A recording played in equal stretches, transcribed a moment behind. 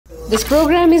This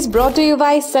program is brought to you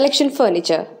by Selection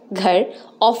Furniture. घर,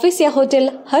 office या hotel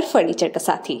हर furniture का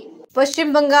साथी।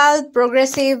 पश्चिम बंगाल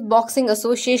प्रोग्रेसिभ बक्सिङ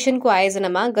एसोसिएसनको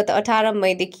आयोजनामा गत 18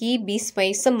 मईदेखि 20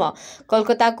 मईसम्म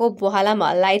कोलकाताको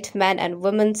बोहालामा light man and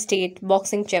women state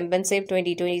boxing championship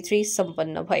 2023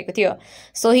 सम्पन्न भएको थियो।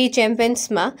 सोही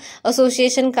च्याम्पियन्समा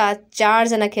एसोसिएसनका 4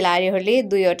 जना खेलाडीहरूले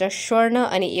 2वटा स्वर्ण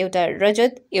अनि एउटा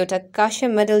रजत, एउटा काँस्य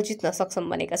मेडल जित्न सक्षम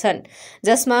बनेका छन्,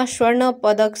 जसमा स्वर्ण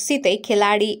पदकसितै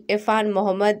खेलाडी इरफान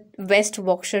मोहम्मद वेस्ट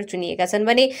बक्सर चुनिएका छन्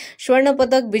भने स्वर्ण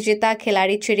पदक विजेता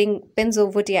खेलाडी छिरिङ पेन्जो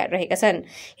भुटिया रहेका छन्।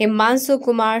 हिमांशु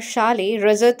कुमार शाहले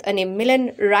रजत अनि मिलन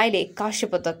राईले काँस्य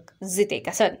पदक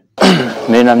जितेका छन्।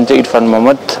 मेरो नाम चाहिँ इरफान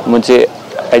मोहम्मद, म चाहिँ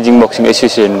आइजिङ बक्सिङ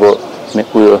एसोसिएसनको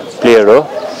प्लेयर हो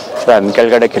र हामी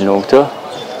कलकत्ता खेल्नु गएको थियो।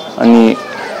 अनि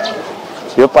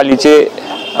यो पालि चाहिँ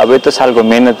अब यत्रो सालको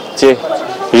मेहनत चाहिँ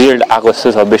रिजल्ट आएको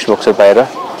जस्तो छ, बेस्ट बक्सर पाएर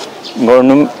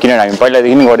गर्नु, किनभने हामी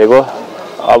पहिलादेखि नै गरेको,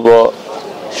 अब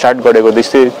स्टार्ट गरेको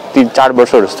त्यस्तै 3-4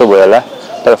 वर्षहरू जस्तो भयो होला,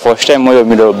 तर फर्स्ट टाइम म यो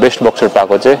मेरो बेस्ट बक्सर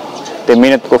पाएको चाहिँ त्यो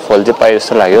मेहनतको फल चाहिँ पाए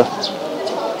जस्तो लाग्यो।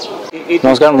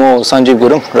 नमस्कार, म Sanjeev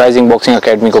Gurung, rising boxing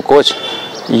एकाडेमीको coach,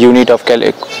 unit of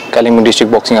Kalimpong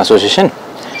district boxing association.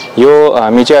 यो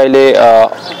हामी चाहिँ अहिले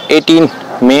 18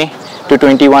 मे टु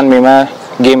 21 मेमा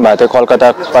गेम भएको थियो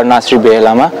Kolkata कर्णाश्री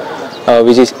बेहलामा,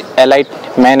 which is elite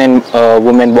man and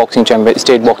women boxing champion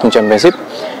state boxing championship,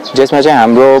 जसमा चाहिँ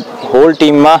हाम्रो होल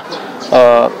टिममा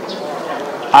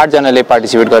 8 जनाले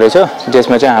पार्टिसिपेट गरेछ,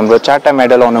 जसमा चाहिँ हाम्रो 4टा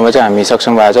मेडल आउनुमा चाहिँ हामी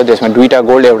सक्षम भएको छ, जसमा 2टा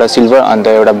गोल्ड, एउटा सिल्भर अन्त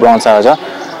एउटा ब्रोन्ज आएको छ।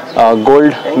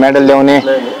 गोल्ड मेडल ल्याउने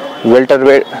welter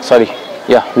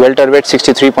weight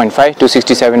 63.5 to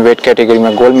 67 weight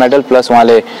क्याटेगोरीमा gold medal, plus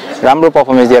उहाँले राम्रो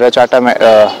पर्फर्मेन्स दिएर 4टा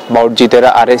बाउट जितेर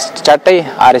चारटै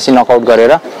आरएससी नकआउट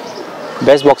गरेर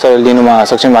बेस्ट बक्सर लिनुमा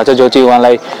सक्षम भएको छ, जो चाहिँ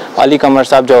उहाँलाई अली कमर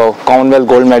साहब जो कमनवेल्थ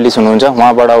गोल्ड मेडलिस्ट हुनुहुन्छ,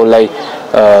 उहाँबाट उसलाई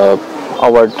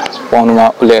अवार्ड पाउनुमा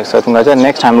उसले सक्षम भएको छ।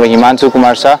 नेक्स्ट हाम्रो हिमांशु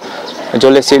कुमार शाह,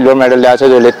 जसले सिल्भर मेडल ल्याएको छ,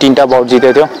 जसले 3टा बाउट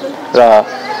जितेको थियो र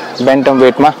बेन्टम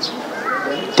वेटमा,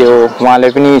 त्यो उहाँले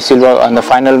पनि सिल्भर। अन्त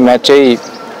फाइनल म्याच चाहिँ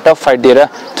टफ फाइट दिएर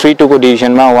 3-2 को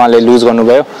डिभिजनमा उहाँले लुज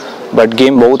गर्नुभयो, बट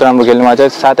गेम बहुत राम्रो खेल्नु भएको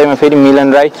छ। साथैमा फेरि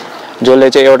मिलन राई, जसले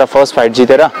चाहिँ एउटा फर्स्ट फाइट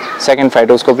जितेर सेकेन्ड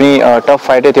फाइट उसको पनि टफ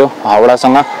फाइटै थियो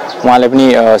हाउडासँग, उहाँले पनि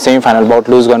सेमी फाइनल बाउट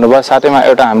लुज गर्नुभयो। साथैमा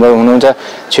एउटा हाम्रो हुनुहुन्छ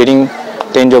छिरिङ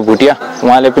पेन्जो भुटिया,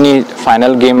 उहाँले पनि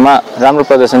फाइनल गेममा राम्रो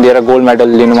प्रदर्शन दिएर गोल्ड मेडल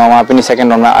लिनुमा उहाँ पनि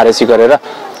सेकेन्ड राउन्डमा आरएससी गरेर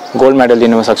गोल्ड मेडल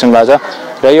लिनुमा सक्षम भएको छ।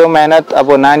 र यो मेहनत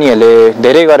अब नानीहरूले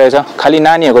धेरै गरेछ, खालि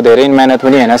नानीहरूको धेरै मेहनत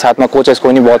पनि होइन, साथमा कोचेसको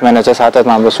पनि बहुत मेहनत छ।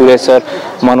 साथमा हाम्रो सुरेश सर,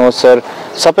 मनोज सर,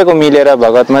 सबैको मिलेर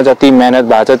भगतमा जति मेहनत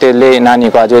भएको छ त्यसले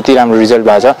नानीको आज यति राम्रो रिजल्ट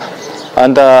भएको छ।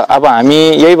 अन्त अब हामी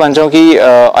यही भन्छौँ कि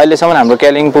अहिलेसम्म हाम्रो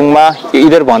कालिम्पोङमा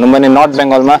इधर भनौँ भने नर्थ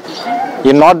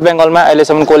बेङ्गलमा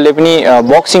अहिलेसम्म कसले पनि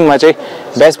बक्सिङमा चाहिँ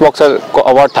बेस्ट बक्सरको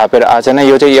अवार्ड थापेर आएको छैन।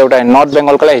 यो चाहिँ एउटा नर्थ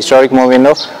बेङ्गलको लागि हिस्टोरिक मोमेन्ट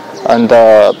हो। अन्त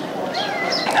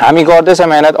हामी गर्दैछ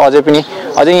मेहनत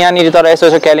अझै यहाँनिर, तर यस्तो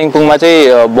छ कालिम्पोङमा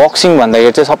चाहिँ बक्सिङ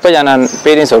भन्दाखेरि चाहिँ सबैजना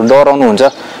पेरेन्ट्सहरू डराउनुहुन्छ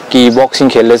कि बक्सिङ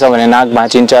खेल्दैछ भने नाक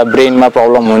भाँचिन्छ, ब्रेनमा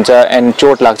प्रब्लम हुन्छ एन्ड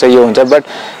चोट लाग्छ, यो हुन्छ। बट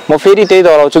म फेरि त्यही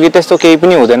दोहोऱ्याउँछु कि त्यस्तो केही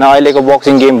पनि हुँदैन। अहिलेको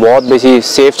बक्सिङ गेम बहुत बेसी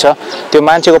सेफ छ। त्यो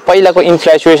मान्छेको पहिलाको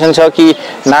इन्फ्लुएसन छ कि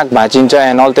नाक भाँचिन्छ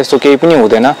एन्ड अल, त्यस्तो केही पनि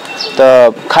हुँदैन।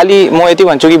 त खालि म यति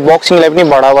भन्छु कि बक्सिङलाई पनि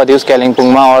बढावा दियोस्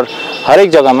कालिम्पोङमा और हरेक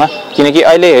जग्गामा, किनकि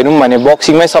अहिले हेरौँ भने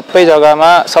बक्सिङमै सबै जग्गामा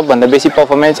सबभन्दा बेसी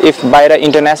पर्फर्मेन्स इफ बाहिर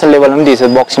इन्टरनेसनल लेभलमा पनि दिएछ,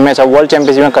 बक्सिङमै छ। वर्ल्ड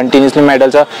च्याम्पियनसिपमा कन्टिन्युसली मेडल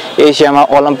छ, एसियामा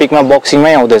ओलम्पिकमा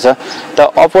बक्सिङमै आउँदैछ। त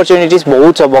अपर्च्युनिटिज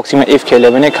बहुत छ बक्सिङमा इफ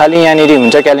खेल्यो भने। खालि यहाँनिर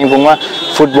हुन्छ कालिम्पोङमा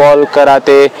फुटबल,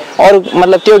 कराते अरू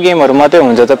मतलब त्यो गेमहरू मात्रै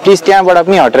हुन्छ। त प्लिज त्यहाँबाट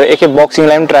पनि हटेर एकखेप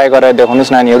बक्सिङलाई पनि ट्राई गरेर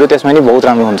देखाउनुहोस् नानीहरू, त्यसमा पनि बहुत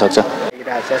राम्रो हुनसक्छ।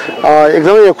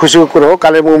 एकदमै यो खुसीको कुरो हो।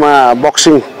 कालिम्पोङमा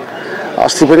बक्सिङ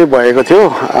अस्ति पनि भएको थियो,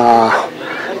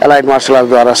 एलाइड मार्सल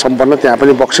आर्टद्वारा सम्पन्न। त्यहाँ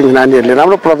पनि बक्सिङ नानीहरूले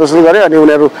राम्रो प्रदर्शन गरे अनि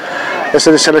उनीहरू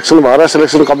यसरी सेलेक्सन भएर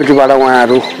सेलेक्सन कमिटीबाट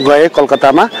उहाँहरू गए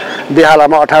कलकत्तामा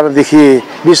बेहालामा 18 देखि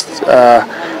 20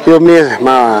 यो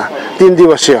मेमा 3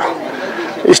 दिवसीय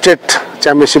स्टेट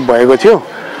च्याम्पियनसिप भएको थियो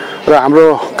र हाम्रो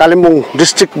कालिम्पोङ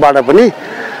डिस्ट्रिक्टबाट पनि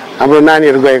हाम्रो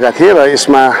नानीहरू गएका थिए र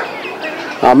यसमा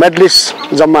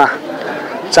मेडलिस्ट जम्मा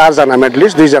 4 जना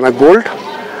मेडलिस्ट, 2 जना गोल्ड,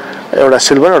 एउटा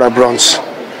सिल्भर, एउटा ब्रोन्ज।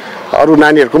 अरू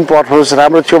नानीहरूको पनि पर्फर्मेन्स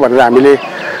राम्रो थियो भनेर हामीले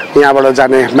यहाँबाट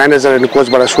जाने म्यानेजर एन्ड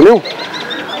कोचबाट सुन्यौँ।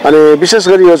 अनि विशेष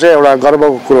गरी यो चाहिँ एउटा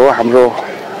गर्वको कुरो हो हाम्रो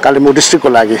कालिम्पोङ डिस्ट्रिक्टको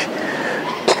लागि।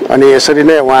 अनि यसरी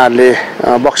नै उहाँहरूले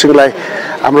बक्सिङलाई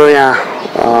हाम्रो यहाँ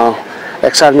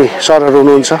एक्स आर्मी सरहरू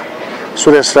हुनुहुन्छ,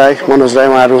 सुरेश राई, मनोज राई,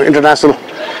 उहाँहरू इन्टरनेसनल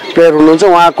प्लेयर हुनुहुन्छ।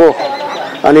 उहाँको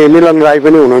अनि मिलन राई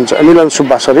पनि हुनुहुन्छ, मिलन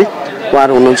सुब्बा सरी,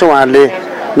 उहाँहरू हुनुहुन्छ। उहाँहरूले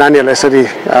नानीहरूलाई यसरी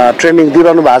ट्रेनिङ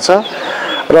दिइरहनु भएको छ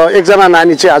र एकजना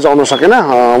नानी चाहिँ आज आउन सकेन,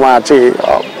 उहाँ चाहिँ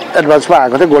एडभान्समा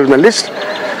आएको थियो गोल्ड मेडलिस्ट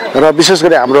र विशेष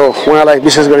गरी हाम्रो उहाँलाई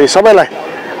विशेष गरी सबैलाई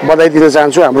बधाई दिन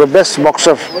चाहन्छु हाम्रो बेस्ट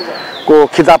बक्सरको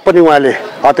खिताब पनि उहाँले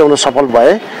हत्याउन सफल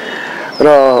भए र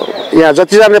यहाँ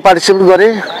जतिजनाले पार्टिसिपेट गरे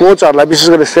कोचहरूलाई विशेष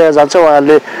गरी श्रेय जान्छ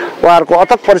उहाँहरूको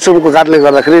अथक परिश्रमको कारणले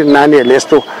गर्दाखेरि नानीहरूले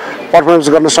यस्तो पर्फर्मेन्स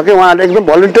गर्न सके उहाँहरूले एकदम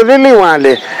भलन्टरीली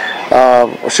उहाँहरूले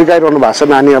सिकाइरहनु भएको छ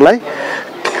नानीहरूलाई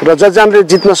र जतिजनाले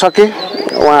जित्न सके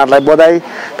उहाँहरूलाई बधाई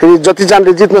फेरि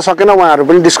जतिजनाले जित्न सकेन उहाँहरू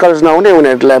पनि डिस्करेज नहुने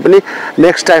उनीहरूलाई पनि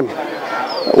नेक्स्ट टाइम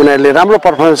उनीहरूले राम्रो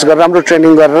पर्फर्मेन्स गरेर राम्रो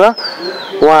ट्रेनिङ गरेर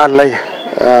उहाँहरूलाई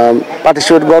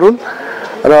पार्टिसिपेट गरून्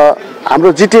र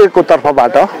हाम्रो जिटिएको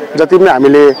तर्फबाट जति पनि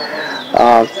हामीले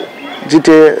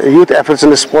जिटिए युथ एफेयर्स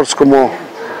एन्ड स्पोर्ट्सको म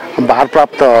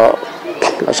भारप्राप्त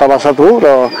सभासद हुँ र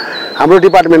हाम्रो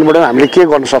डिपार्टमेन्टबाट हामीले के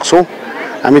गर्न सक्छौँ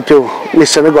हामी त्यो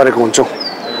निश्चय नै गरेको हुन्छौँ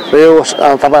र यो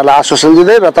तपाईँहरूलाई आश्वासन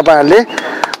दिँदै र तपाईँहरूले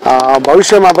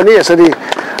भविष्यमा पनि यसरी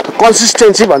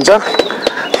कन्सिस्टेन्सी भन्छ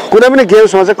कुनै पनि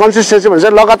गेम्समा चाहिँ कन्सिस्टेन्सी भन्छ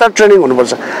लगातार ट्रेनिङ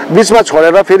हुनुपर्छ बिचमा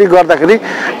छोडेर फेरि गर्दाखेरि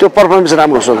त्यो पर्फर्मेन्स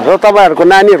राम्रो हुन्छ र तपाईँहरूको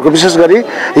नानीहरूको विशेष गरी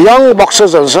यङ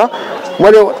बक्सर्सहरू छ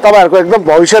मैले तपाईँहरूको एकदम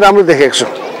भविष्य राम्रो देखेको छु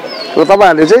र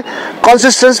तपाईँहरूले चाहिँ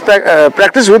consistence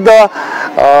practice with the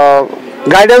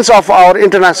guidance of our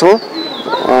international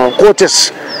coaches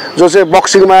जो चाहिँ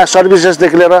बक्सिङमा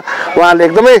सर्भिसेसदेखि लिएर उहाँले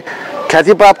एकदमै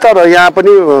ख्याति प्राप्त र यहाँ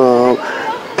पनि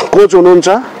कोच हुनुहुन्छ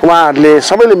उहाँहरूले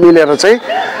सबैले मिलेर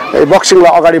चाहिँ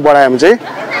बक्सिङलाई अगाडि बढायौँ चाहिँ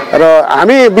र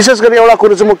हामी विशेष गरी एउटा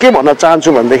कुरो चाहिँ म के भन्न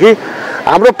चाहन्छु भनेदेखि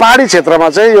हाम्रो पहाडी क्षेत्रमा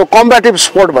चाहिँ यो कम्ब्याटिभ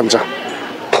स्पोर्ट भन्छ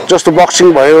जस्तो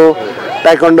बक्सिङ भयो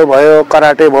ताइक्वान्डो भयो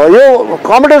कराटे भयो यो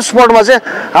कम्ब्याटिभ स्पोर्टमा चाहिँ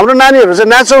हाम्रो नानीहरू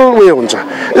चाहिँ नेचुरल उयो हुन्छ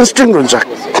इन्स्टिङ्क्ट हुन्छ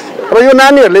र यो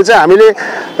नानीहरूले चाहिँ हामीले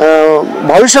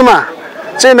भविष्यमा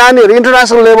चाहिँ नानीहरू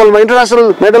इन्टरनेसनल लेभलमा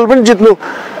इन्टरनेसनल मेडल पनि जित्नु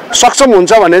सक्षम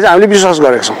हुन्छ भन्ने चाहिँ हामीले विश्वास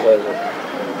गरेका छौँ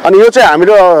अनि यो चाहिँ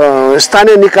हाम्रो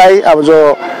स्थानीय निकाय अब जो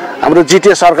हाम्रो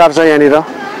जिटिए सरकार छ यहाँनिर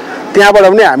त्यहाँबाट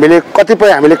पनि हामीले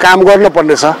कतिपय हामीले काम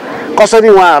गर्नुपर्ने छ कसरी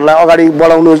उहाँहरूलाई अगाडि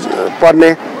बढाउनु पर्ने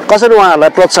कसरी उहाँहरूलाई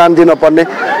प्रोत्साहन दिनुपर्ने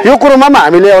यो कुरोमा पनि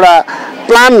हामीले एउटा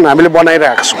प्लान हामीले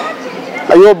बनाइरहेका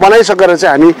छौँ यो बनाइसकेर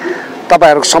चाहिँ हामी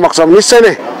तपाईँहरूको समक्ष निश्चय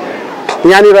नै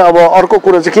यहाँनिर अब अर्को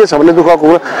कुरो चाहिँ के छ भने दुःखको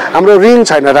कुरो हाम्रो रिङ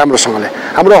छैन राम्रोसँगले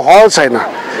हाम्रो हल छैन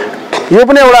यो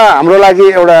पनि एउटा हाम्रो लागि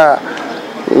एउटा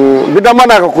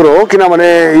विडम्बनाको कुरो हो किनभने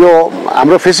यो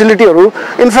हाम्रो फेसिलिटीहरू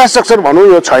इन्फ्रास्ट्रक्चर भनौँ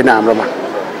यो छैन हाम्रोमा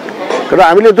र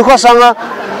हामीले दुःखसँग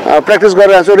प्र्याक्टिस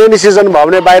गरिरहेको छौँ रेनी सिजन भयो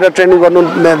भने बाहिर ट्रेनिङ गर्नु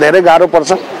धेरै गाह्रो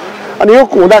पर्छ अनि यो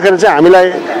हुँदाखेरि चाहिँ हामीलाई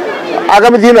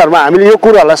आगामी दिनहरूमा हामीले यो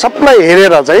कुराहरूलाई सबलाई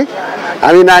हेरेर चाहिँ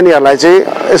हामी नानीहरूलाई चाहिँ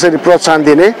यसरी प्रोत्साहन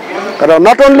दिने र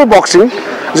नट ओन्ली बक्सिङ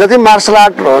जति मार्सल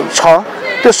आर्ट छ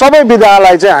त्यो सबै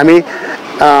विधालाई चाहिँ हामी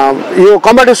यो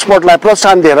कम्ब्याटिभ स्पोर्टलाई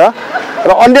प्रोत्साहन दिएर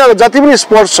र अन्य जति पनि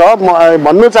स्पोर्ट्स छ म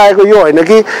भन्नु चाहेको यो होइन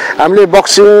कि हामीले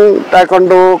बक्सिङ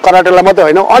ताइक्वान्डो कराटेलाई मात्रै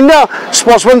होइन अन्य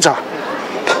स्पोर्ट्स पनि छ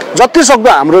जति सक्दो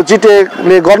हाम्रो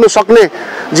जिटिएले गर्नु सक्ने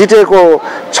जिटिएको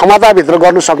क्षमताभित्र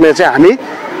गर्नु सक्ने चाहिँ हामी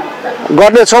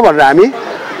गर्नेछौँ भनेर हामी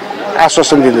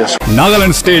आश्वासन दिँदैछौँ।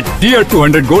 Nagaland state tier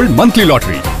 200 gold monthly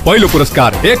lottery पहिलो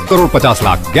पुरस्कार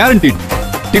 1,50,00,000 ग्यारेन्टिड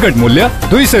टिकट मूल्य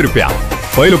 200 रुपैयाँ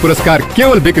पहिलो पुरस्कार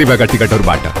केवल बिक्री भएका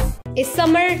टिकटहरूबाट। इस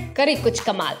समर करे कुछ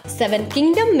कमाल 7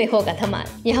 किंगडम में होगा धमाल।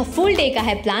 यहाँ फुल डे का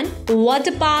है plan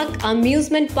water park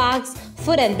amusement parks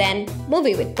food and then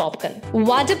movie with popcorn.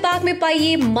 Water park में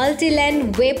पाइए मल्टी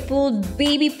लैंड वेब पूल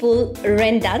बेबी पूल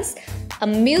रेन डांस।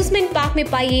 अम्यूजमेंट पार्क में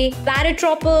पाइए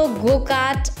पैराट्रॉपर go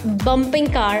kart bumping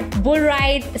car bull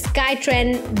ride sky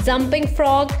train jumping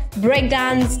frog brake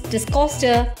dance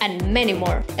डिस्कोस्टर and many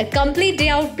more. A complete day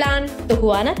out plan तो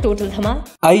हुआ ना total धमाल।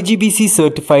 IGBC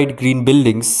certified green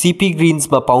buildings CP Green's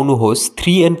मा पाउनुहोस्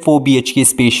 3 and 4 BHK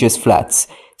spacious flats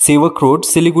सेवक road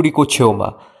सिलिगुडीको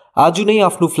छेउमा। आज नै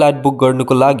आफ्नो flat book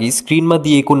गर्नुको लागि स्क्रिनमा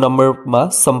दिएको नम्बरमा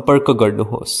सम्पर्क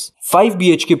गर्नुहोस्। 5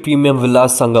 BHK प्रिमियम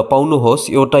विलाससँग पाउनुहोस्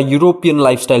एउटा युरोपियन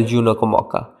लाइफस्टाइल जिउनको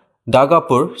मौका।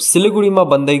 डागापुर सिलिगुडीमा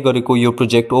बन्दै गरेको यो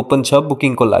प्रोजेक्ट ओपन छ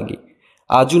बुकिङको लागि।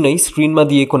 आज नै स्क्रिनमा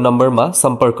दिएको नम्बरमा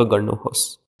सम्पर्क गर्नुहोस्।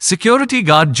 Security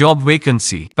guard job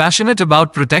vacancy. Passionate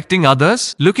about protecting others?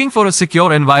 Looking for a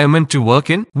secure environment to work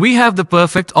in? We have the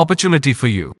perfect opportunity for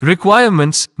you.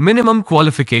 Requirements: minimum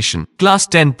qualification, class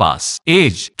 10 pass.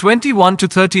 Age: 21 to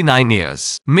 39 years.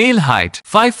 Male height: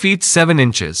 5 feet 7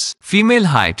 inches. Female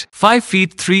height: 5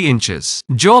 feet 3 inches.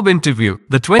 Job interview: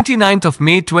 the 29th of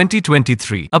May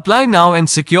 2023. Apply now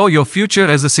and secure your future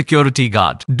as a security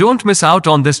guard. Don't miss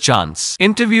out on this chance.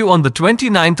 Interview on the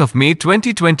 29th of May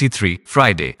 2023,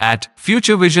 Friday. today at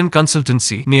Future Vision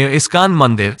Consultancy near Iskan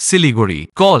Mandir, Siliguri.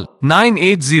 Call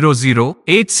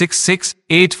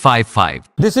 9800-866-855.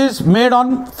 This is made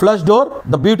on flush door.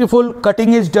 The beautiful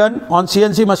cutting is done on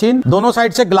CNC machine. दोनों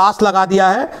side से glass लगा दिया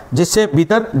है जिससे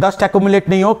भीतर dust accumulate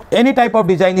नहीं हो. Any type of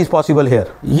design is possible here.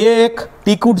 ये एक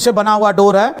teakwood से बना हुआ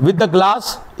डोर है with the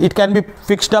glass. It can be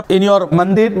fixed up in your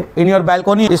मंदिर, in your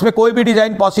balcony. इसमें कोई भी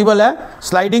डिजाइन पॉसिबल है.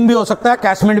 स्लाइडिंग भी हो सकता है,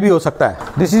 कैसमेंट भी हो सकता है.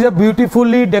 This is a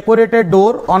beautifully decorated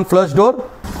door on flush door.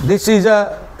 This is a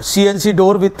CNC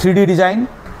door with 3D design.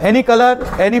 Any color,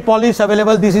 any polish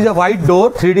available. This is a white door.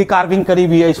 3D carving curry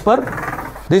हुई है इस पर.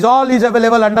 This all is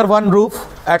available under one roof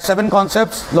at 7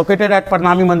 Concepts located at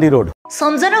Parnami Mandi Road.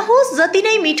 सम्झनुहोस् जति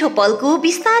नै मिठो पलको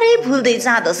बिस्तारै भुल्दै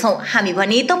जाँदछौं हामी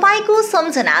भने तपाईको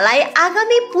सम्झनालाई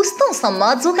आगामी पुस्तौंसम्म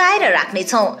जोगाएर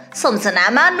राख्नेछौं.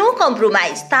 सम्झनामा नो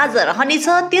कम्प्रोमाइज. ताजा रहनेछ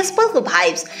त्यस पलको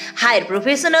vibes. Higher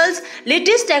professionals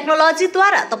latest technology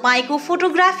द्वारा तपाईको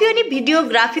फोटोग्राफी अनि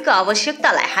भिडियोग्राफीको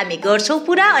आवश्यकतालाई हामी गर्छौं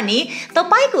पूरा अनि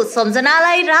तपाईको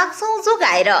सम्झनालाई राख्छौं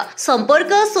जोगाएर.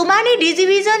 सम्पर्क Somani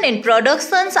डिजिभिजन and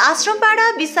productions आश्रमपाडा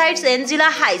besides Angela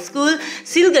high school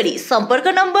Siliguri. सम्पर्क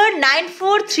नम्बर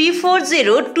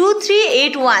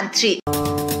 9434023813.